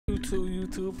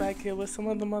YouTube back here with some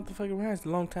other motherfucking rants.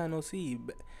 Long time no see.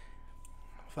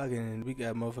 Fucking, we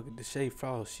got motherfucking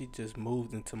DeshaeFrost. She just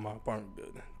moved into my apartment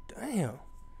building. Damn.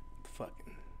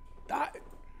 Fucking died.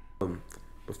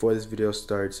 Before this video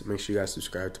starts, make sure you guys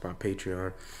subscribe to my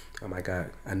Patreon. I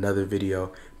got another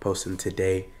video posting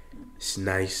today. It's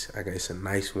nice. It's a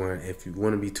nice one. If you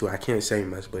want to be too, I can't say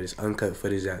much, but it's uncut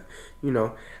footage that, you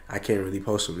know, I can't really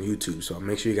post on YouTube. So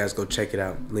make sure you guys go check it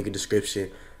out. Link in the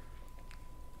description.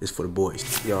 It's for the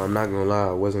boys. Yo, I'm not gonna lie,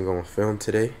 I wasn't gonna film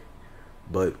today,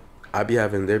 but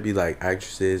there'd be like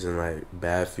actresses and like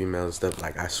bad females and stuff.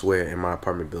 Like I swear, in my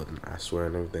apartment building, I swear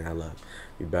on everything I love,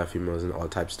 be bad females and all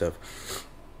types of stuff.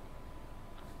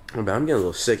 But I'm getting a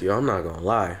little sick, yo. I'm not gonna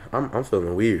lie. I'm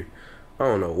feeling weird. I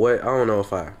don't know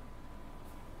if I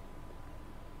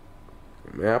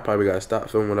probably gotta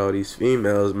stop filming with all these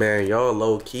females, man. Y'all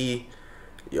low key.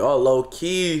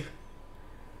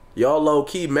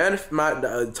 Man, if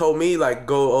my told me like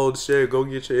go old shit, go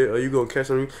get your, or you gonna catch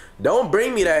something. Don't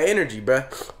bring me that energy,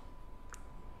 bruh.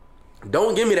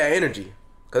 Don't give me that energy,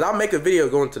 cause I'll make a video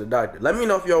going to the doctor. Let me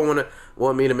know if y'all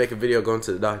want me to make a video going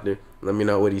to the doctor. Let me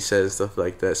know what he says and stuff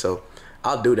like that. So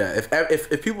I'll do that.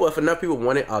 If enough people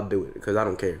want it, I'll do it, cause I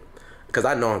don't care, cause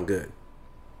I know I'm good.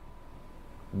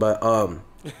 But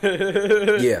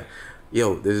yeah,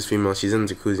 yo, there's this female. She's in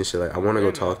the jacuzzi and shit. Like I want to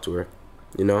go talk to her,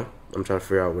 you know. I'm trying to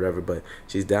figure out whatever, but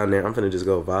she's down there. I'm finna just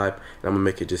go vibe, and I'm gonna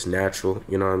make it just natural.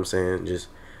 You know what I'm saying?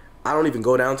 I don't even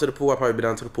go down to the pool. I've probably been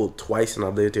down to the pool twice, and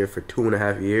I've lived here for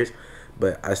 2.5 years.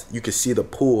 But you can see the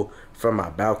pool from my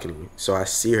balcony, so I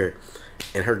see her,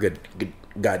 and her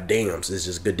goddams is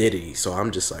just goodidity. So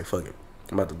I'm just like, fuck it.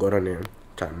 I'm about to go down there and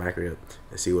try to mac her up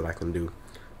and see what I can do.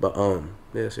 But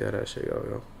yeah, see how that shit go,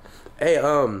 yo. Hey,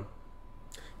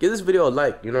 give this video a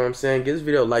like, you know what I'm saying? Give this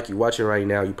video a like. You watching right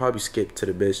now, you probably skip to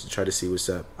the bitch to try to see what's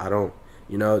up.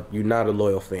 You know, you're not a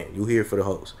loyal fan. You here for the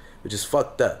hoes, which is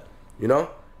fucked up, you know?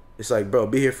 It's like, bro,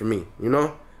 be here for me, you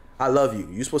know? I love you.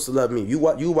 You supposed to love me. You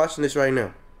watching this right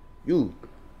now. You,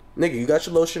 nigga, you got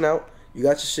your lotion out. You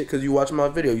got your shit because you watching my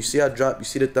video. You see I drop, you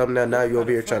see the thumbnail, now you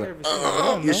over here trying to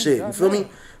your shit. You feel me?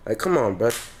 Like, come on, bro.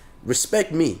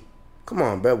 Respect me. Come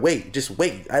on, bro. Wait. Just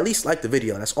wait. At least like the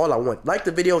video. That's all I want. Like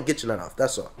the video and get your nut off.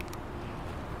 That's all.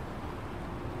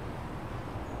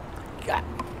 God.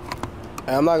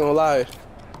 I'm not gonna lie.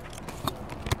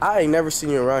 I ain't never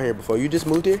seen you around here before. You just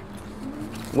moved here?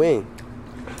 When?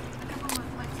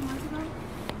 Like 2 months ago.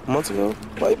 Months ago?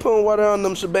 Why you putting water on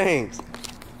them shebangs?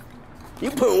 You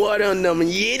putting water on them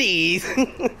yitties.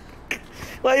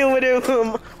 Why you over there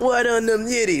putting water on them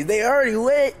yitties? They already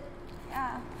wet.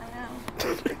 Yeah, I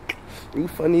know. You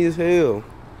funny as hell.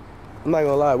 I'm not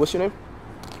gonna lie. What's your name?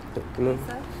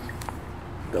 Lisa.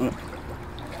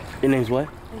 Your name's what?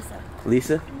 Lisa.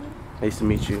 Lisa? Nice to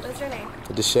meet you. What's your name?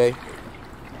 DeshaeFrost.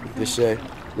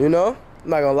 DeshaeFrost. You know? I'm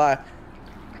not gonna lie.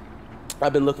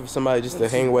 I've been looking for somebody just to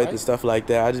hang with and stuff like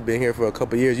that. I just been here for a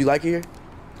couple years. You like it here?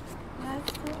 Yeah,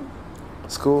 it's cool.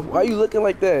 It's cool. Why you looking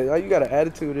like that? Why you got an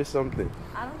attitude or something?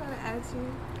 I don't got an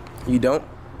attitude. You don't?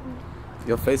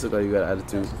 Your face look like you got an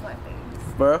attitude. It's just my face.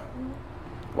 Bruh?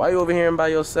 Why you over here by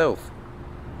yourself?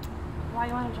 Why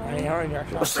you want to join me?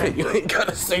 You ain't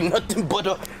gotta say nothing but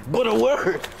a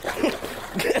word.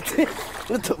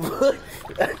 What the fuck?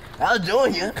 I'll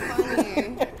join you.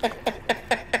 Funny.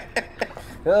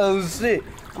 Oh shit.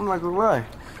 I'm not gonna lie.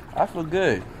 I feel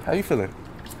good. How you feeling?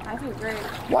 I feel great.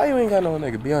 Why you ain't got no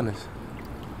nigga? Be honest.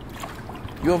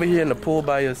 You over here in the pool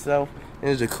by yourself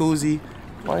in the jacuzzi.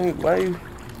 Why you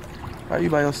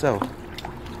by yourself?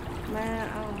 Man,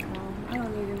 I don't know. I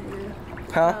don't need a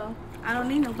nigga. Huh? No, I don't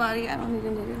need nobody. I don't need a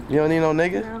nigga. You don't need no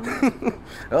nigga?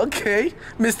 No. Okay.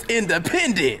 Miss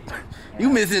Independent. Yeah. You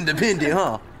Miss Independent,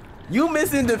 huh? You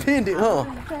Miss Independent, huh?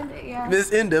 Independent, yeah.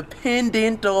 Miss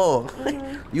Independent, dog.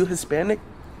 You Hispanic?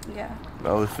 Yeah.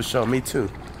 Oh, for sure. Me too.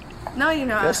 No, you're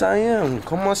not. Yes, I am.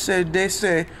 Come on, they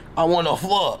say, I wanna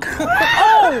fuck.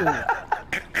 Oh!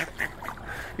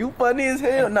 You funny as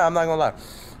hell. Nah, I'm not gonna lie.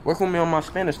 Work with me on my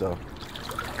Spanish, though.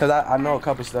 Because I know a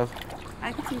couple stuff.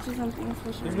 I can teach you some things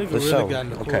for sure. This nigga For really sure. got in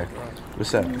the Okay. pool,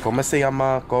 What's up? Como se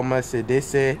llama? Como se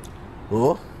dice?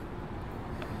 Oh?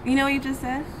 You know what you just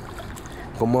said?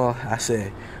 Como I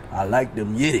said, I like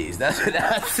them yitties. That's what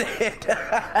I said.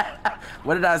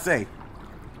 What did I say?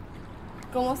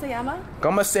 ¿Cómo se llama?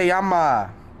 Como se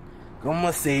llama?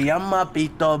 Como se llama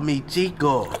Pito mi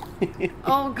chico?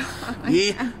 Oh, God.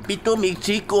 Yeah, Pito mi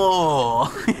chico.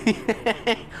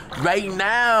 Right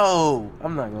now.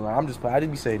 I'm not gonna lie. I just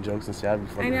be saying jokes and shit. I be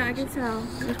funny. I know, I can tell.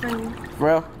 You're funny. For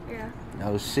real? Yeah.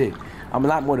 No shit. I'm a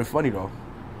lot more than funny though.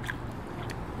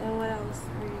 And what else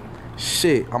are you?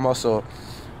 Shit. I'm also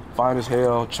fine as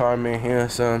hell, charming,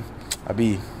 handsome. I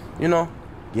be, you know,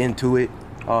 getting to it,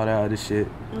 all that other shit,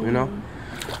 you know.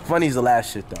 Funny's the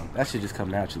last shit though. That shit just come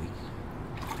naturally.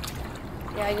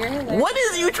 Yeah, you're hilarious. What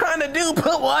is you trying to do?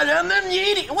 Put water on them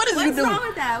Yeezy? What is you doing? What's wrong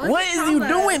with that? What is you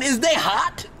doing? Is they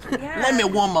hot? Yeah. Let me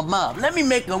warm them up. Let me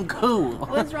make them cool.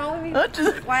 What's wrong with me?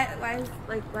 Why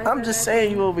I'm just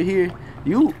saying you over here.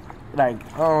 You, like,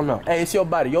 I don't know. Hey, it's your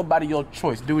body. Your body, your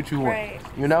choice. Do what you want. Right.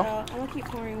 You know? So, I'm gonna keep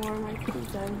pouring more. My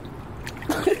food's done.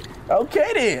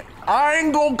 Okay then. I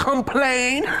ain't gonna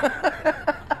complain.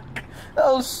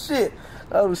 Oh shit.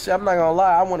 Oh shit. I'm not gonna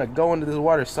lie. I wanna go into this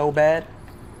water so bad.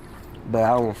 But I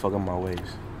don't wanna fuck up my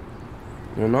waves.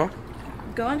 You know?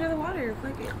 Go under the water.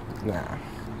 Fuck it. Nah.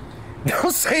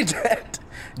 Don't say that.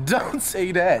 Don't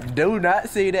say that. Do not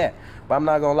say that. But I'm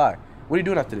not gonna lie. What are you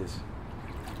doing after this?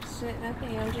 Shit,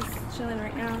 nothing. I'm just chilling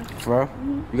right now. For real?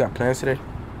 You got plans today?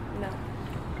 No.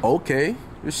 Okay.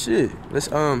 Good shit. Let's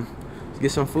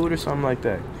get some food or something like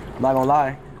that. I'm not gonna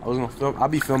lie. I was gonna film. I'll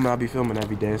be filming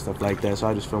every day and stuff like that. So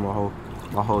I just film my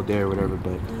whole day or whatever.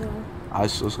 But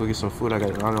let's go get some food. I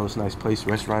know it's a nice place,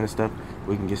 restaurant and stuff.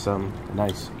 We can get something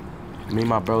nice. Me and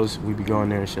my bros, we be going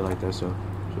there and shit like that. So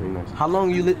it's really nice. How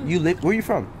long you live? Where you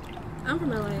from? I'm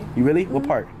from LA. You really? What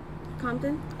part?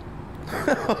 Compton.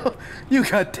 You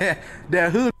got that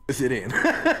hood it in.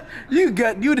 you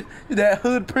that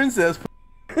hood princess.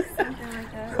 Something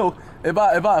like that. So if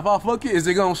I fuck it, is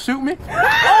it gonna shoot me?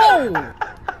 Oh!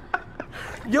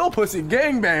 Yo pussy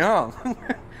gangbang, huh?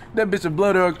 That bitch a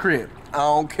blood or a crib. I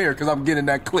don't care because I'm getting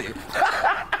that clip.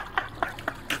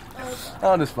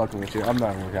 I'm just fucking with you. I'm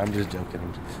not working. I'm just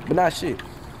joking. But not shit.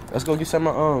 Let's go get some.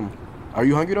 Are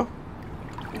you hungry though?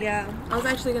 Yeah, I was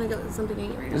actually gonna get something to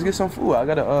eat right now. Let's get some food. I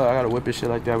gotta whip and shit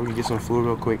like that. We can get some food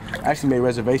real quick. I actually made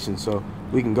reservations so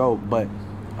we can go. But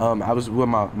I was with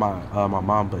my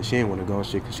mom, but she didn't want to go and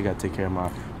shit because she got to take care of my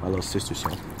little sister. So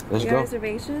let's go.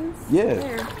 Reservations? Yeah.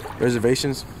 Where?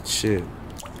 Reservations. Shit.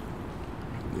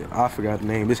 Yeah, I forgot the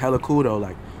name. It's hella cool though.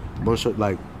 Like bonjour,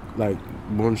 like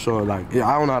bonjour, like yeah,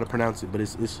 I don't know how to pronounce it, but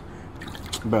it's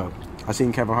bro. I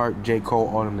seen Kevin Hart, J. Cole,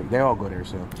 all them. They all go there.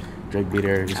 So Drake be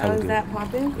there. It's hella is good. that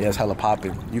popping? Yeah, it's hella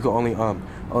popping. You can only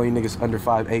niggas under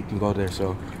 5'8" can go there.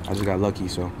 So I just got lucky.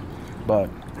 So, but.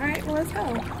 All right, well let's go.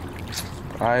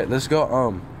 All right, let's go.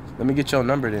 Let me get your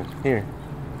number then. Here.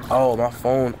 Oh, my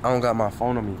phone. I don't got my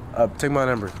phone on me. Take my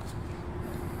number.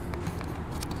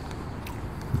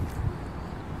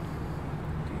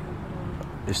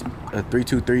 It's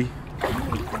 323.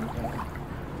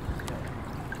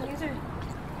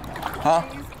 Huh?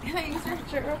 Can I use your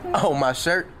shirt real quick? Oh, my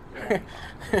shirt?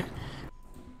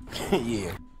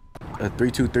 Yeah.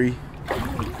 323.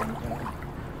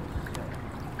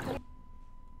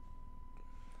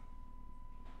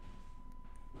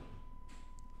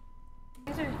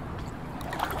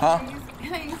 Huh?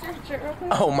 Can I use your shirt real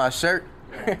quick? Oh, my shirt?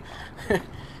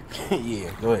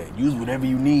 Yeah, go ahead. Use whatever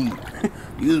you need.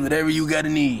 Use whatever you gotta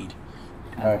need.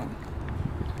 All right.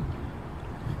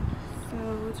 So,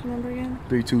 what's your number again?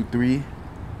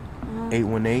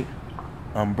 323-818.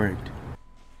 I'm bricked.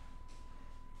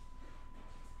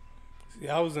 See,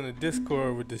 I was in a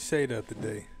Discord with DESHAE the other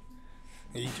day,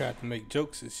 and he tried to make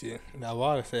jokes and shit. Now,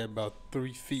 Water said about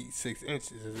 3 feet 6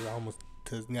 inches is almost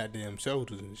to his goddamn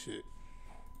shoulders and shit.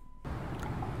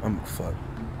 I'm fuck.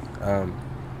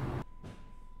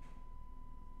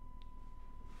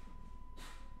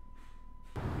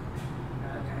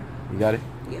 You got it?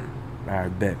 Yeah. All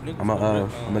right, bet. I'm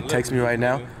gonna text me right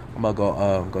now. I'm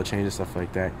gonna go change and stuff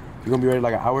like that. You gonna be ready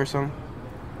like an hour or something?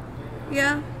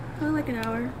 Yeah, probably like an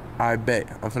hour. I bet.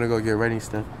 I'm finna go get ready and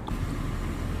stuff.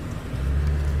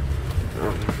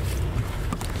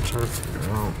 Trying to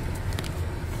figure out.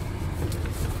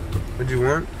 What do you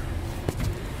want?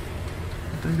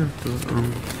 They got the What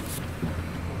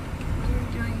are you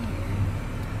doing here?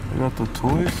 They got the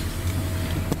toys.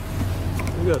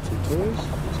 We got some toys.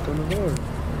 What's going on?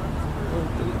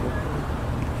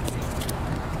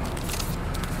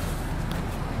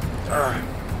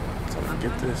 So I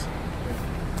get this.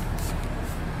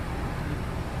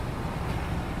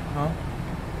 Huh?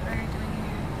 What are you doing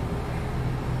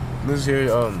here? This here,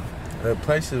 the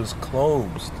place was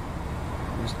closed.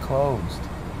 It was closed.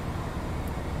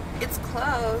 It's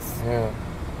closed. Yeah.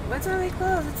 What time are they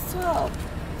closed? It's 12.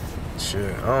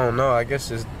 Shit, I don't know. I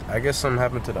guess something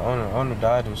happened to the owner. The owner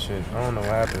died and shit. I don't know what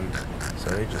happened. So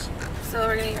they just. So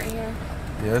we're gonna eat right here.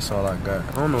 Yeah, that's all I got.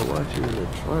 I don't know why she in the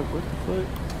trunk. What the fuck?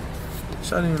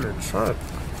 Shot in the trunk.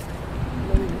 I'm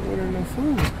not even ordering no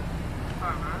food.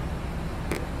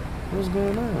 What's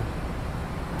going on?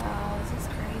 Wow, this is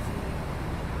crazy.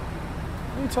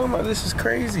 What are you talking about? This is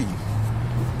crazy.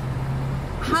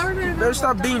 How are we gonna go? Better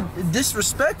stop being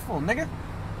disrespectful, nigga.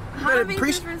 How being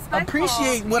disrespectful?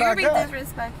 Appreciate what You're I being got.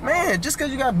 Disrespectful. Man, just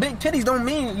because you got big titties don't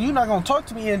mean you're not gonna talk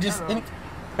to me and just.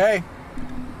 Hey.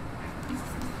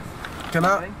 Can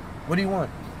I? What do you want?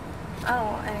 I don't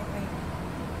want anything.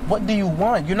 What do you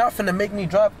want? You're not finna make me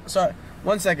drop. Sorry.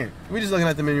 1 second. We're just looking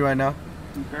at the menu right now.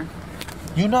 Okay.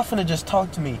 You're not finna just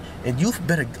talk to me, and you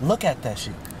better look at that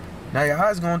shit. Now your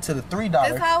eye's going to the $3.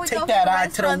 That's how we Take go that from eye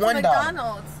to the restaurant $1.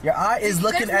 McDonald's. Your eye is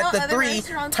looking There's at no the other 3.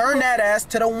 restaurants Turn that close. ass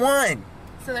to the 1.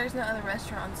 So there's no other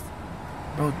restaurants.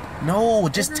 Bro, no,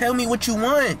 just tell me what you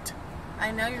want.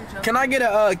 I know you're joking. Can I get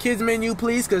a kids menu,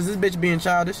 please? Cause this bitch being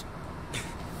childish.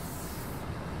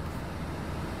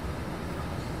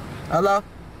 Hello?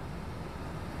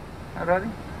 Ready?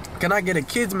 Can I get a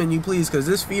kids menu, please? Cause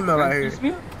this female right here. Kids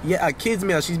meal? Yeah, a kids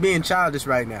meal. She's being childish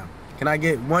right now. Can I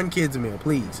get 1 kids meal,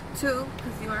 please? 2,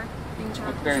 because you are being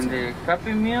childish. Okay, and the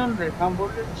Happy Meal, the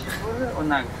hamburger, cheeseburger, or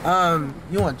nuggets?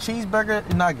 You want cheeseburger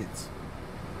and nuggets?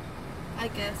 I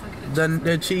guess I'll get a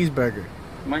The cheeseburger.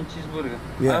 One cheeseburger.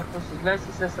 Yeah. After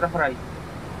slices, extra fries.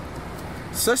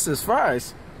 Sisters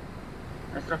fries.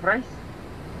 Extra fries?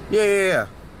 Yeah.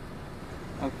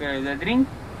 Okay, the drink?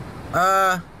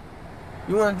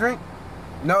 You want a drink?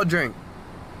 No drink.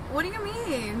 What do you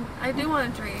mean? I do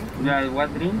want a drink. Yeah,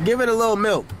 what drink? Give it a little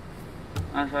milk.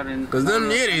 Sorry. Cause them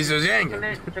yiddies is yanking.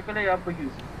 Chocolate apple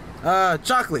juice.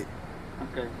 Chocolate.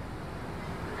 Okay.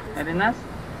 Harinas?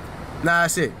 Nah,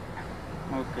 that's it.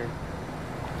 Okay.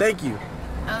 Thank you.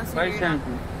 Oh, so Buy you're not,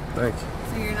 something. Thank you.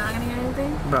 so you're not getting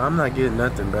anything? Bro, I'm not getting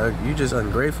nothing, bro. You just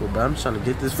ungrateful, bro. I'm just trying to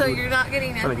get this So food. you're not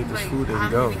getting Trying to nothing, get this but food and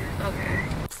I'm go. getting- Okay.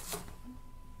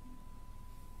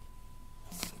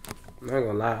 I'm not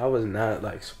gonna lie, I was not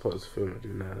like supposed to film and do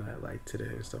none of that like today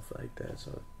and stuff like that.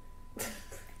 So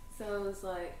So it was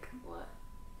like, what?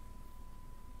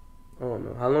 I don't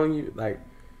know how long you like.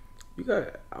 You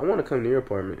got. I want to come to your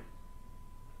apartment.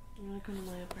 You want to come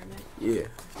to my apartment? Yeah.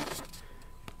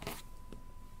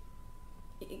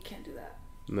 You can't do that.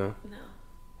 No. No.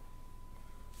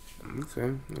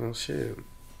 Okay. Oh shit.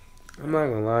 I'm not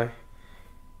gonna lie.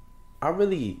 I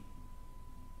really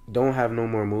don't have no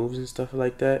more moves and stuff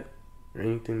like that or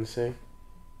anything to say.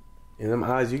 And them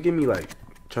eyes, you give me like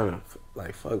trying to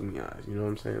like fuck me eyes. You know what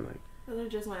I'm saying? Like. Those are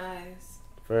just my eyes.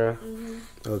 For real?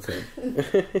 Mm-hmm. Okay.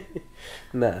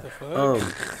 Nah.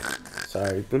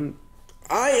 Sorry. Them.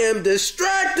 I am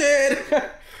distracted.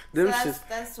 Them So shits.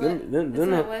 that's what them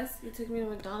it was. You took me to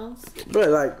McDonald's But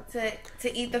like.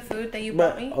 to eat the food that you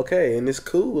But brought me. okay, and it's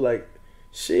cool. Like,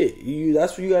 shit. You.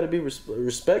 That's what you got to be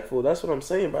respectful. That's what I'm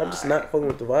saying. But I'm just not fucking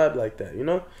with the vibe like that. You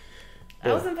know.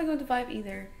 I wasn't fucking with the vibe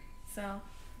either. So.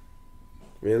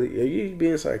 Really? Are you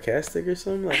being sarcastic or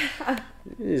something? Like,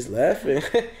 you're just laughing.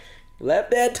 Laugh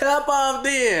that top off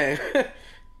then.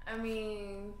 I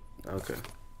mean. Okay.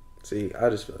 See, I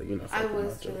just feel like you're not I fucking with my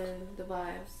was jokes. feeling the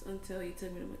vibes until you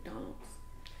took me to McDonald's.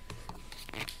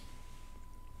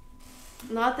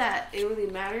 Not that it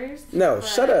really matters. No, but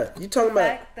shut up. You talking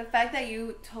about... the fact that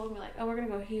you told me like, oh, we're gonna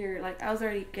go here. Like I was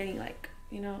already getting like,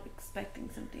 expecting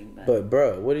something. But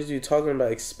bro, what is you talking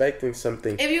about expecting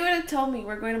something? if you would have told me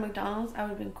we're going to McDonald's, I would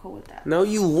have been cool with that. No,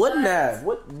 you wouldn't have.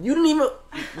 What? You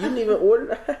didn't even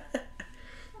order that?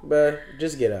 Bruh,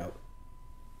 just get out.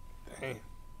 Dang.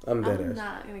 I'm dead I'm ass.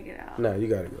 not gonna get out. No, you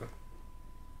gotta go.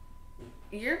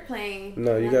 You're playing.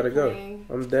 No, you I'm gotta go. playing.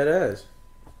 I'm dead ass.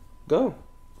 Go.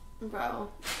 Bro. Alright,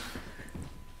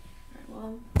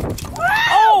 well.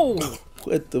 Oh!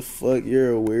 What the fuck?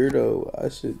 You're a weirdo. I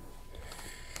should...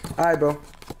 Alright, bro.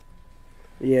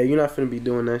 Yeah, you're not finna be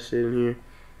doing that shit in here.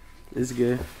 It's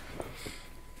good.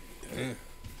 Damn.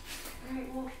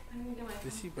 Alright, well, I'm gonna get my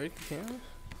Did she break the camera?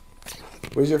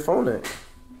 Where's your phone at?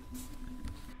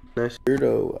 That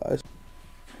weirdo.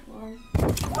 well.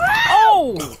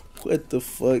 Oh! What the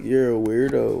fuck? You're a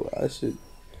weirdo. I should...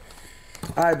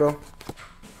 Alright, bro.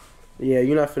 Yeah,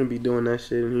 you're not finna be doing that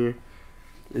shit in here.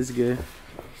 It's good.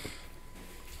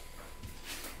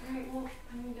 Alright, well,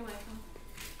 I'm gonna get my phone.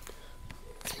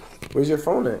 Where's your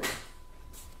phone at?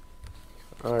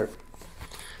 Alright.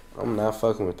 I'm not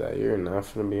fucking with that. You're not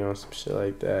finna be on some shit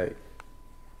like that.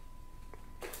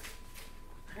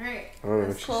 Alright. I don't know what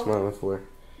that's she's cool. smiling for.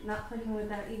 Not fucking with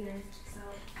that either. So.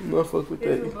 I'm not fucking with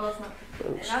We're that. both not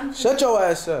fucking with it. And I'm Shut your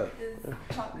ass up. just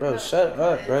talking Bro, about shut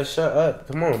up, bro. Shut up.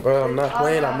 Come on, bro. I'm not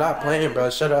playing. I'm not playing, bro.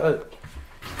 Shut up.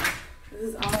 This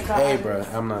is all I got. Hey, bro.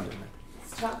 I'm not doing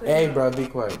that. Stop Hey, it. bro. Be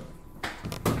quiet.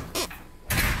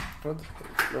 What the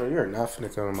fuck? Bro, you're not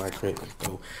finna come to my crib.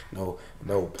 No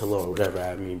pillow or whatever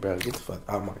at me, bro. Get the fuck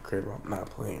out of my crib. I'm not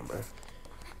playing, bro.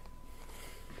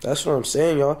 That's what I'm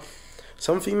saying, y'all.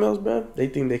 Some females, bro, they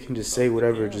think they can just say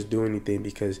whatever or just do anything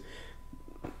because,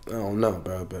 I don't know,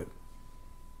 bro, but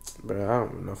Bro, I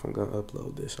don't know if I'm gonna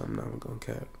upload this. I'm not gonna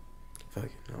cap. Fuck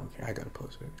it. No, okay, I gotta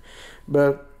post it.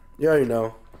 But you already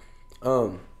know.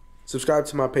 Subscribe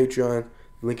to my Patreon.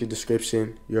 Link in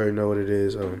description. You already know what it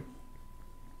is.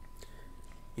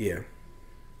 Yeah.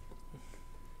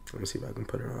 Let me see if I can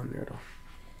put it on there though.